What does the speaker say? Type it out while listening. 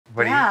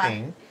What do you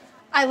think?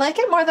 I like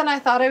it more than I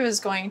thought I was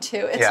going to.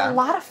 It's a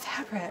lot of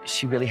fabric.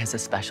 She really has a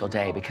special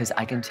day because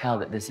I can tell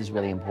that this is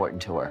really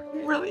important to her.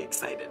 I'm really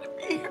excited to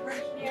be here.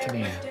 Come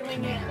here,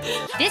 come here.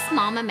 This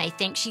mama may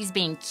think she's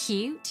being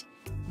cute,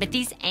 but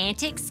these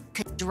antics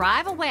could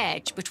drive a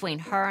wedge between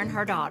her and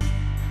her daughter.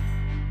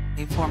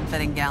 A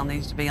form-fitting gown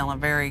needs to be on a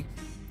very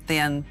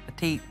thin,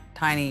 petite,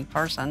 tiny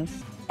person.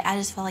 I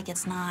just feel like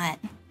it's not,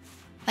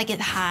 like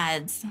it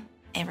hides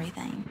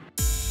everything.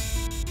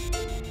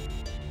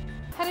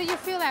 How do you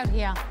feel out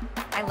here?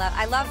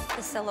 I love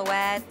the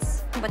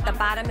silhouettes, but the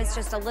bottom is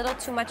just a little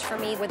too much for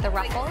me with the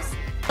ruffles.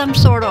 I'm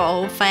sort of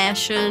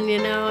old-fashioned, you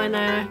know, and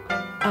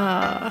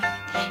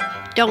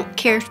I don't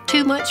care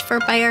too much for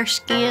bare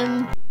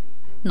skin.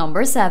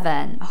 Number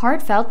 7.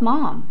 Heartfelt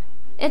Mom.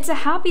 It's a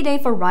happy day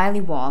for Riley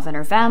Wolf and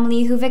her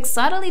family who've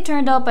excitedly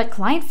turned up at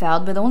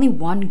Kleinfeld with only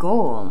one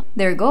goal.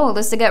 Their goal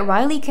is to get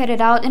Riley kitted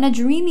out in a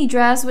dreamy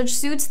dress which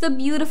suits the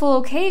beautiful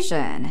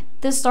occasion.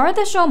 The star of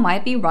the show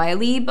might be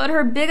Riley, but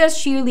her biggest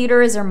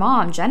cheerleader is her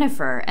mom,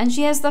 Jennifer, and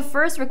she has the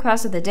first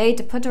request of the day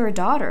to put to her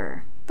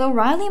daughter. Though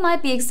Riley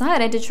might be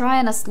excited to try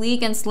on a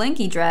sleek and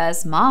slinky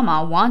dress,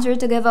 Mama wants her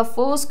to give a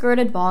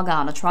full-skirted ball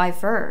gown a try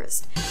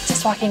first.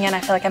 Just walking in, I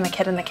feel like I'm a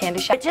kid in the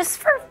candy shop. But just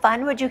for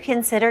fun, would you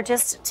consider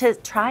just to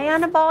try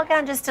on a ball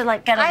gown, just to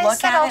like get a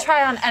look at it? I'll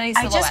try on any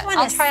silhouette. I just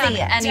want to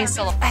see it. Any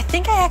silhouette. I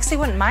think I actually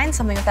wouldn't mind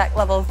something with that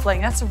level of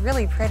bling. That's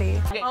really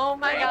pretty. Oh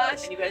my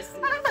gosh. You guys,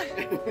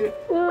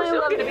 we're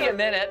still gonna be a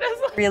minute.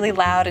 Really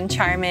loud and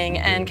charming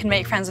and can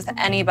make friends with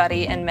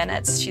anybody in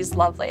minutes. She's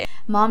lovely.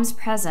 Mom's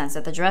presence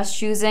at the dress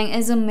choosing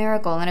is a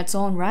miracle in its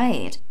own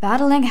right.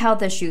 Battling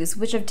health issues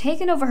which have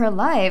taken over her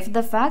life,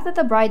 the fact that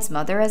the bride's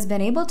mother has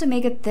been able to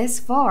make it this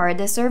far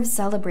deserves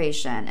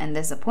celebration, and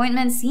this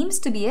appointment seems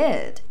to be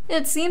it.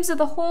 It seems that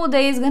the whole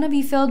day is gonna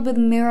be filled with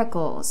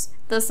miracles.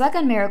 The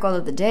second miracle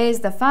of the day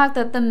is the fact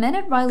that the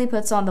minute Riley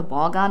puts on the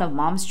ball gown of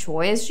Mom's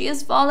choice, she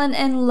has fallen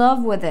in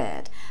love with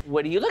it.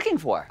 What are you looking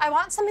for? I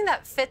want something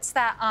that fits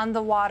that on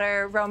the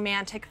water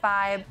romantic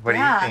vibe. What do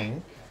you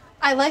think?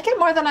 I like it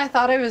more than I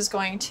thought I was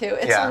going to.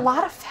 It's a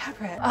lot of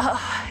fabric.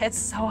 Oh, it's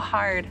so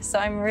hard. So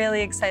I'm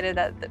really excited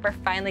that we're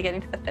finally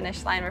getting to the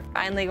finish line. We're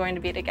finally going to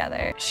be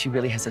together. She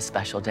really has a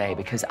special day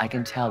because I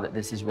can tell that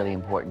this is really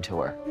important to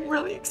her. I'm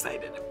really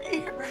excited to be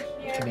here.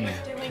 Come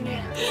here, come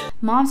here.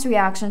 Mom's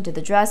reaction to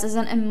the dress is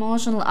an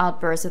emotional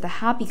outburst of the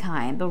happy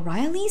kind, but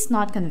Riley's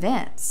not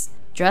convinced.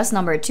 Dress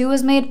number 2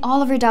 has made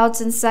all of her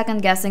doubts and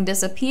second-guessing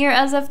disappear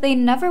as if they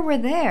never were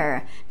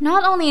there.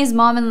 Not only is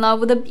Mom in love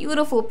with a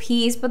beautiful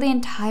piece, but the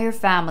entire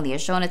family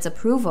has shown its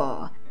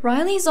approval.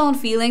 Riley's own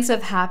feelings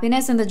of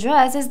happiness in the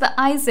dress is the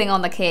icing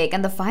on the cake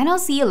and the final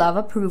seal of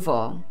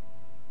approval.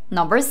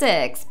 Number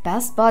 6.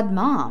 Best Bud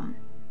Mom.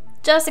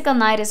 Jessica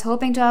Knight is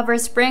hoping to have her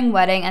spring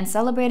wedding and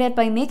celebrate it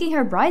by making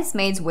her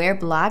bridesmaids wear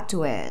black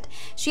to it.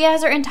 She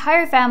has her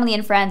entire family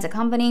and friends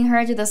accompanying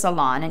her to the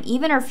salon, and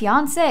even her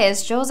fiancé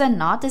has chosen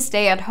not to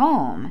stay at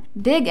home.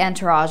 Big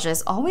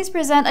entourages always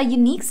present a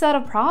unique set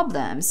of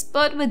problems,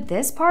 but with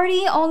this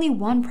party, only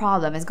one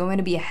problem is going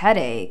to be a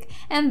headache,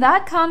 and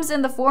that comes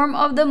in the form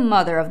of the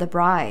mother of the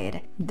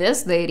bride.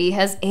 This lady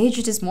has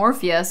age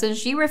dysmorphia since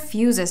she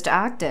refuses to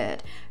act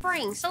it.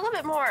 Brings a little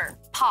bit more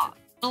pop.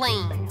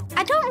 Bling.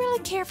 I don't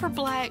really care for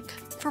black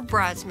for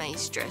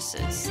bridesmaids'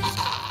 dresses.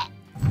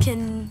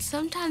 Can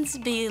sometimes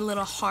be a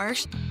little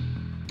harsh.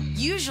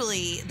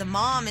 Usually, the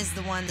mom is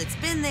the one that's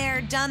been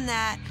there, done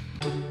that.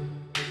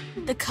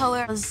 The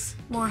color was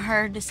more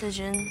her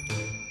decision.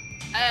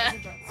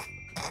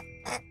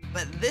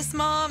 But this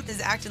mom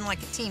is acting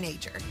like a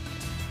teenager.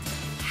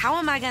 How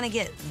am I gonna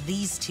get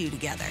these two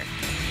together?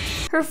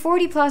 Her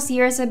 40-plus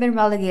years have been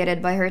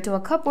relegated by her to a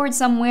cupboard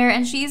somewhere,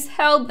 and she's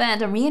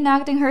hell-bent on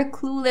reenacting her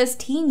clueless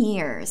teen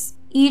years.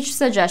 Each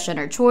suggestion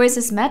or choice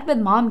is met with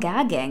Mom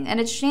gagging,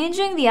 and it's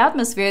changing the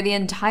atmosphere the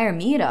entire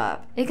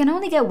meetup. It can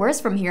only get worse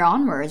from here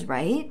onwards,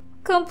 right?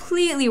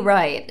 Completely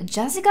right.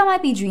 Jessica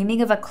might be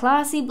dreaming of a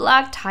classy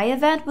black tie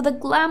event with a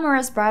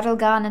glamorous bridal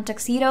gown and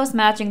tuxedos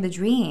matching the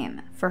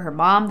dream. For her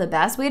mom, the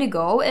best way to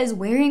go is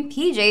wearing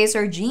PJs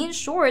or jean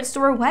shorts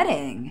to her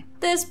wedding.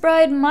 This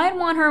bride might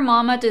want her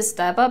mama to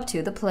step up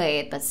to the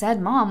plate, but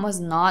said mom was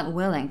not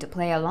willing to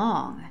play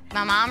along.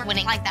 My mom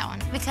wouldn't like that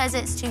one because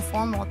it's too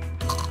formal.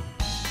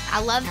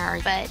 I love her,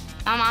 but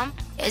my mom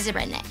is a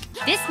redneck.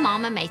 This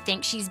mama may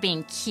think she's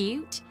being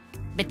cute,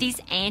 but these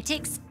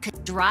antics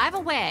could drive a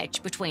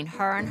wedge between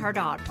her and her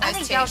daughter. I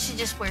think y'all should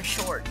just wear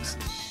shorts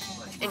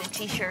and a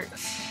t-shirt.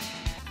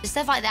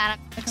 Stuff like that.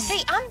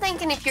 See, I'm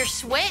thinking if you're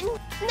sweating,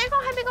 they're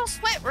gonna have big old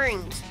sweat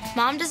rings.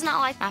 Mom does not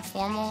like my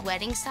formal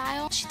wedding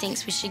style. She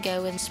thinks we should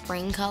go with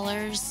spring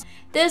colors.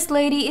 This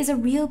lady is a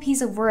real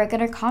piece of work,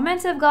 and her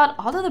comments have got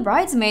all of the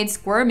bridesmaids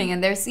squirming in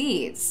their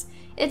seats.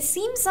 It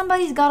seems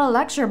somebody's gotta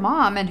lecture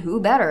Mom, and who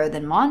better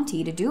than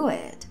Monty to do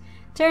it.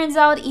 Turns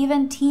out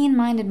even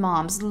teen-minded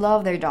moms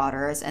love their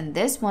daughters, and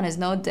this one is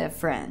no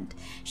different.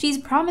 She's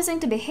promising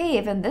to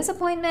behave, and this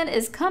appointment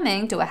is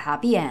coming to a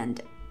happy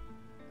end.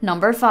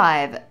 Number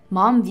 5.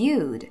 Mom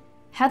Viewed.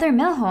 Heather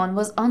Milhon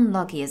was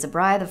unlucky as a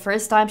bride the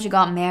first time she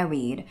got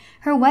married.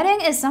 Her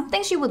wedding is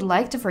something she would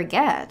like to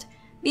forget.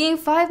 Being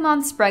 5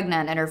 months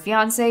pregnant and her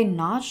fiancé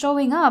not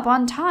showing up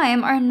on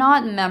time are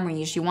not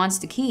memories she wants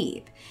to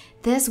keep.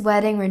 This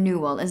wedding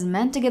renewal is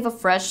meant to give a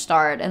fresh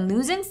start, and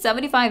losing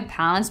 75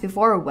 pounds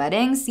before a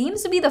wedding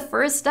seems to be the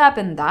first step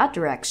in that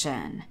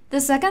direction.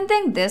 The second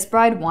thing this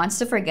bride wants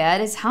to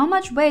forget is how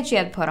much weight she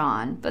had put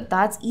on, but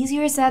that's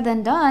easier said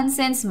than done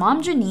since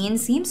Mom Janine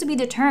seems to be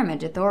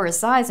determined to throw her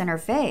size in her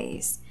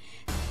face.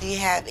 Do you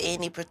have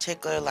any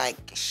particular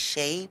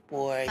shape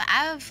or?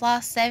 I've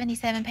lost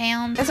 77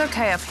 pounds. It's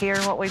okay up here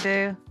what we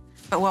do,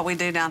 but what we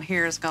do down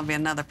here is going to be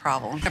another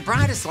problem. The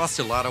bride has lost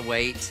a lot of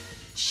weight.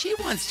 She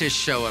wants to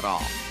show it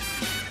all.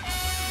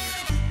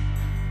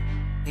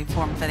 The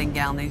form-fitting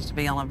gown needs to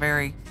be on a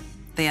very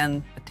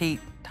thin, petite,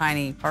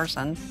 tiny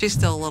person. She's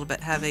still a little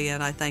bit heavy,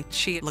 and I think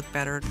she'd look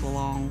better with a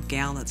long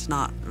gown that's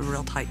not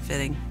real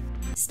tight-fitting.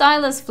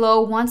 Stylist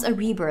Flo wants a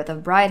rebirth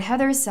of bride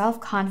Heather's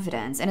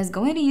self-confidence and is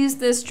going to use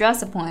this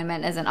dress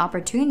appointment as an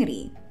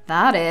opportunity.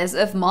 That is,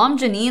 if Mom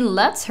Janine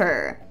lets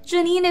her.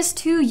 Janine is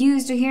too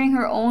used to hearing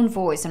her own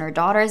voice and her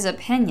daughter's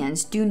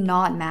opinions do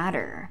not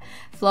matter.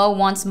 Flo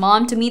wants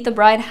Mom to meet the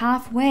bride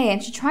halfway,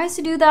 and she tries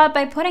to do that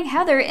by putting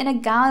Heather in a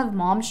gown of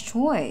Mom's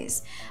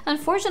choice.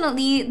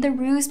 Unfortunately, the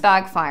ruse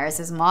backfires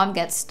as Mom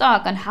gets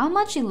stuck on how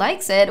much she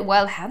likes it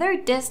while Heather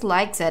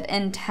dislikes it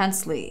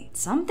intensely.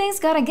 Something's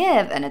gotta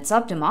give, and it's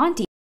up to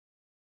Monty.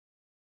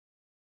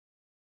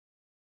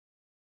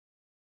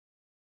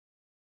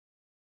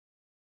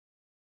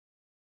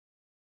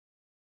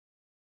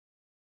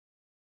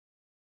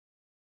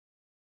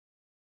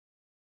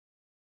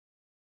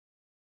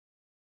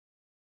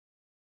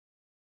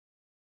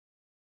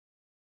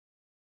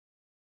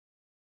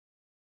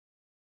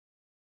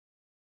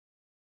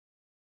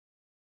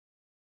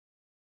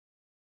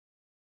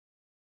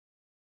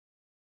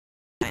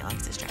 I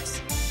like this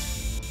dress.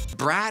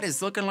 Brad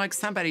is looking like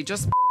somebody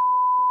just.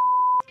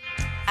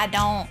 I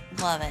don't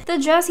love it. The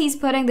dress he's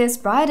putting this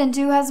bride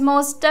into has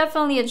most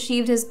definitely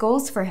achieved his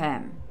goals for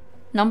him.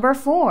 Number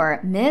 4.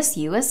 Miss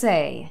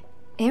USA.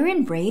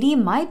 Erin Brady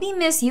might be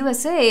Miss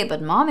USA,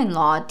 but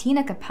mom-in-law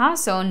Tina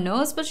Capasso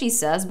knows what she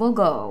says will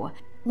go.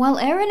 While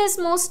Erin is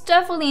most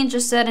definitely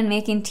interested in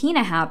making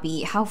Tina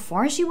happy, how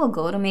far she will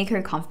go to make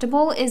her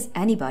comfortable is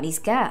anybody's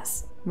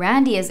guess.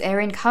 Randy has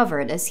Erin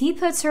covered as he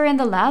puts her in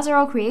the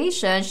Lazaro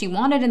creation she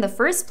wanted in the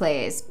first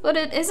place, but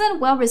it isn't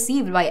well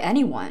received by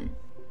anyone.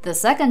 The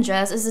second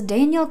dress is a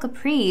Daniel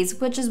Caprice,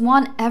 which has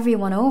won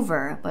everyone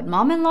over, but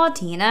mom-in-law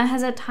Tina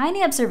has a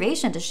tiny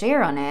observation to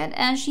share on it,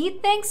 and she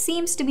thinks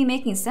seems to be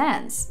making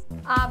sense.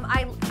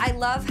 I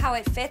love how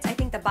it fits. I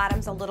think the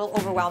bottom's a little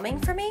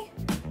overwhelming for me.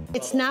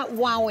 It's not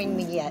wowing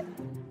me yet.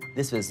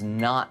 This was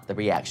not the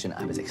reaction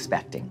I was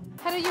expecting.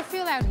 How do you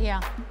feel out here?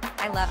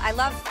 I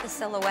love the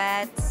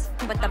silhouettes,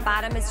 but the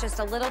bottom is just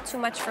a little too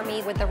much for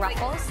me with the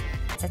ruffles.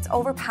 It's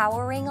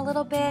overpowering a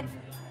little bit.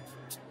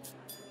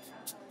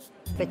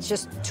 It's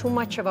just too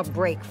much of a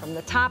break from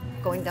the top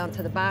going down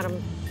to the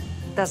bottom.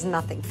 Does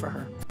nothing for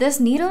her. This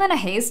needle in a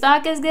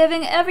haystack is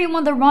giving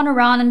everyone the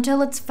runaround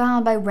until it's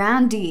found by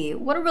Randy.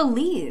 What a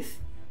relief.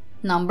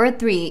 Number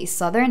 3.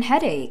 Southern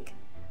Headache.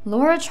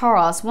 Laura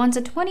Charles wants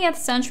a 20th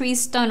century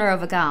stunner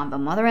of a gown, but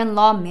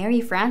mother-in-law Mary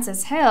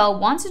Frances Hill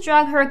wants to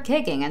drag her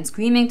kicking and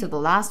screaming to the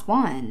last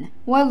one.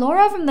 While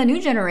Laura from the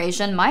new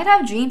generation might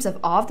have dreams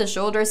of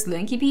off-the-shoulder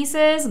slinky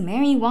pieces,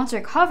 Mary wants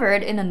her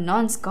covered in a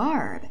nun's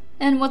garb.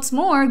 And what's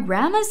more,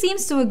 Grandma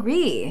seems to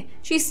agree.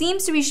 She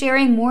seems to be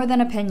sharing more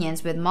than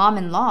opinions with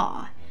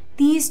mom-in-law.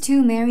 These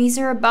two Marys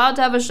are about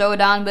to have a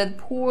showdown with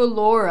poor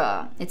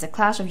Laura. It's a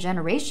clash of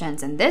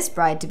generations, and this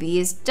bride-to-be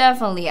is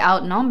definitely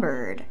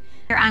outnumbered.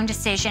 Your own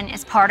decision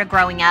is part of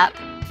growing up.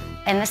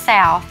 In the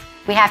South,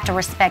 we have to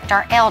respect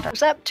our elders.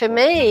 It's up to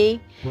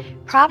me.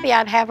 Probably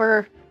I'd have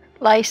her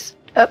laced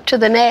up to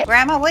the neck.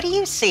 Grandma, what do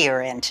you see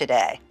her in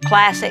today?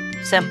 Classic,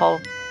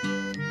 simple,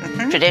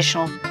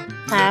 traditional.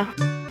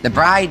 The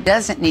bride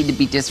doesn't need to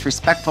be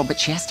disrespectful, but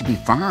she has to be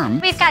firm.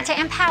 We've got to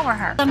empower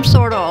her. I'm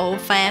sort of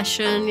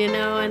old-fashioned, you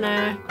know, and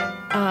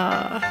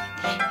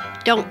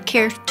I don't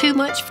care too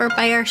much for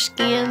bare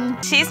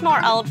skin. She's more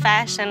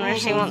old-fashioned where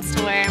she wants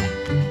to wear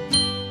them.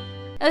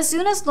 As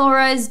soon as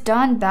Laura is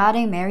done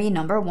batting Mary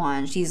number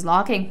 1, she's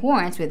locking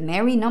horns with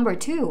Mary number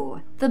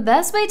 2. The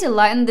best way to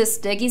lighten this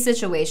sticky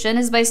situation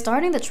is by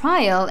starting the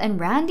trial, and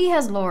Randy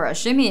has Laura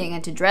shimmying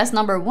into dress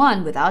number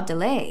 1 without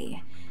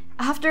delay.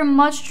 After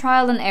much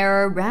trial and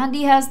error,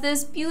 Randy has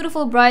this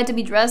beautiful bride to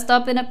be dressed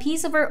up in a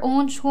piece of her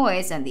own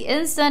choice, and the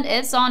instant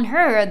it's on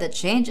her, the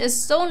change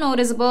is so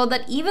noticeable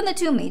that even the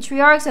two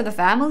matriarchs of the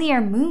family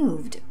are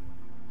moved.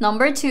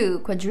 Number 2.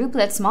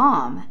 Quadruplets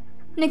Mom.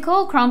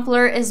 Nicole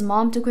Crumpler is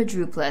mom to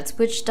quadruplets,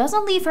 which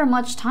doesn't leave her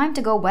much time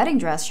to go wedding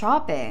dress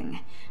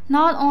shopping.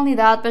 Not only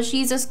that, but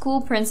she's a school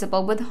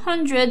principal with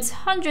hundreds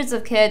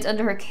of kids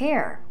under her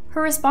care.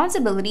 Her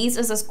responsibilities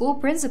as a school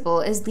principal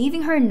is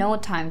leaving her no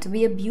time to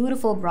be a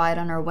beautiful bride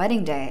on her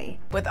wedding day.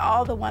 With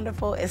all the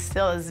wonderful, it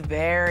still is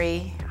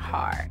very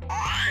hard.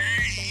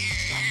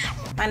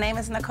 My name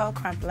is Nicole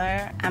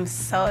Crumpler. I'm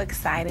so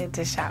excited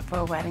to shop for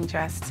a wedding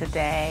dress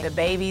today. The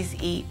babies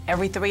eat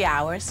every 3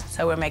 hours,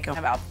 so we're making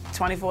about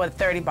 24 to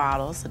 30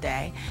 bottles a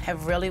day.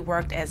 Have really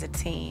worked as a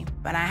team,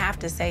 but I have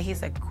to say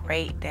he's a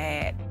great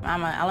dad.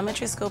 I'm an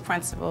elementary school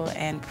principal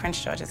in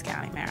Prince George's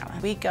County,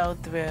 Maryland. We go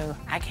through,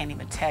 I can't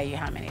even tell you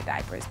how many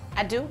diapers.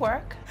 I do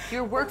work.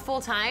 You work full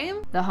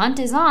time? The hunt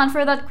is on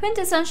for that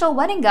quintessential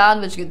wedding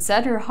gown which could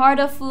set her heart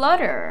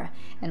aflutter.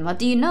 And what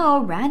do you know,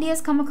 Randy has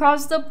come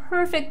across the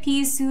perfect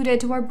piece suited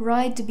to our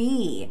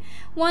bride-to-be.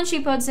 Once she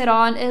puts it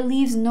on, it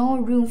leaves no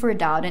room for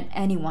doubt in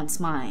anyone's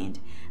mind.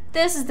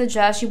 This is the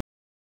dress she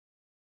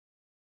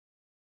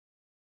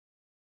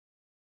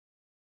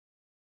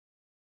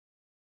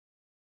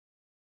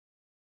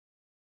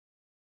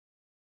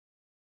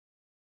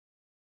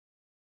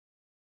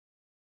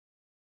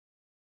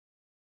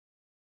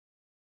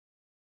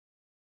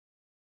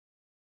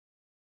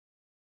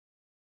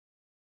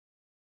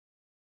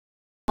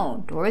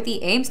Dorothy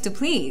aims to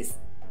please.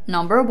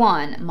 Number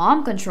 1.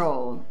 Mom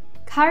Control.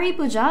 Carrie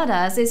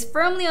Pujadas is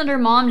firmly under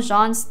Mom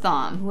Jean's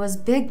thumb, who has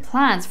big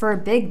plans for a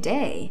big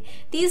day.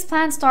 These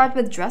plans start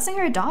with dressing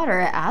her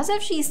daughter as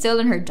if she's still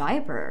in her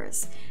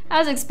diapers.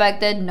 As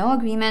expected, no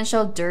agreement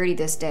shall dirty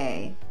this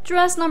day.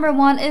 Dress number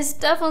 1 is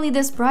definitely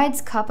this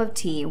bride's cup of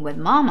tea, with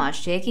Mama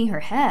shaking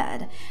her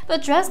head.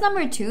 But dress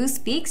number 2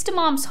 speaks to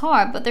Mom's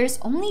heart, but there's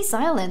only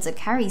silence at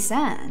Carrie's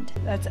end.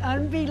 That's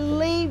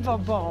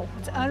unbelievable.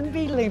 It's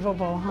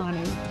unbelievable,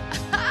 honey.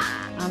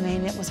 I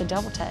mean, it was a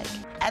double take.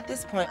 At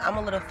this point, I'm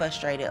a little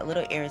frustrated, a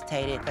little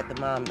irritated at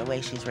the mom, the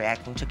way she's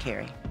reacting to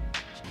Carrie.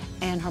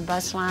 And her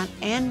bust line,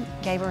 and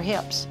gave her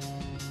hips.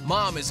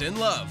 Mom is in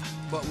love,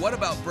 but what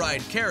about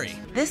bride Carrie?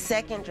 This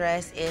second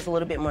dress is a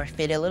little bit more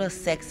fitted, a little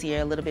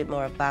sexier, a little bit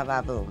more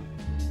va-va-voom.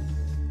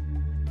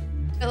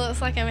 It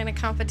looks like I'm in a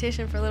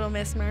competition for Little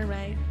Miss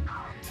Mermaid.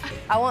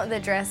 I want the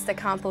dress to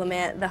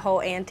complement the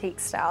whole antique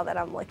style that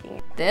I'm looking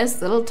at.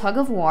 This little tug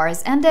of war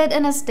has ended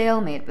in a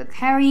stalemate, with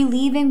Carrie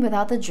leaving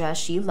without the dress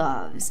she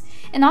loves.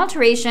 In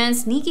alteration,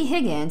 Sneaky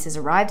Higgins has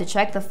arrived to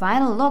check the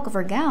final look of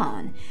her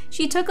gown.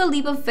 She took a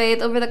leap of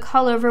faith over the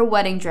color of her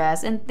wedding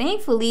dress, and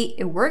thankfully,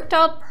 it worked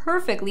out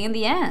perfectly in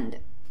the end.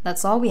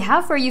 That's all we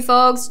have for you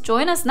folks.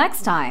 Join us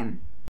next time.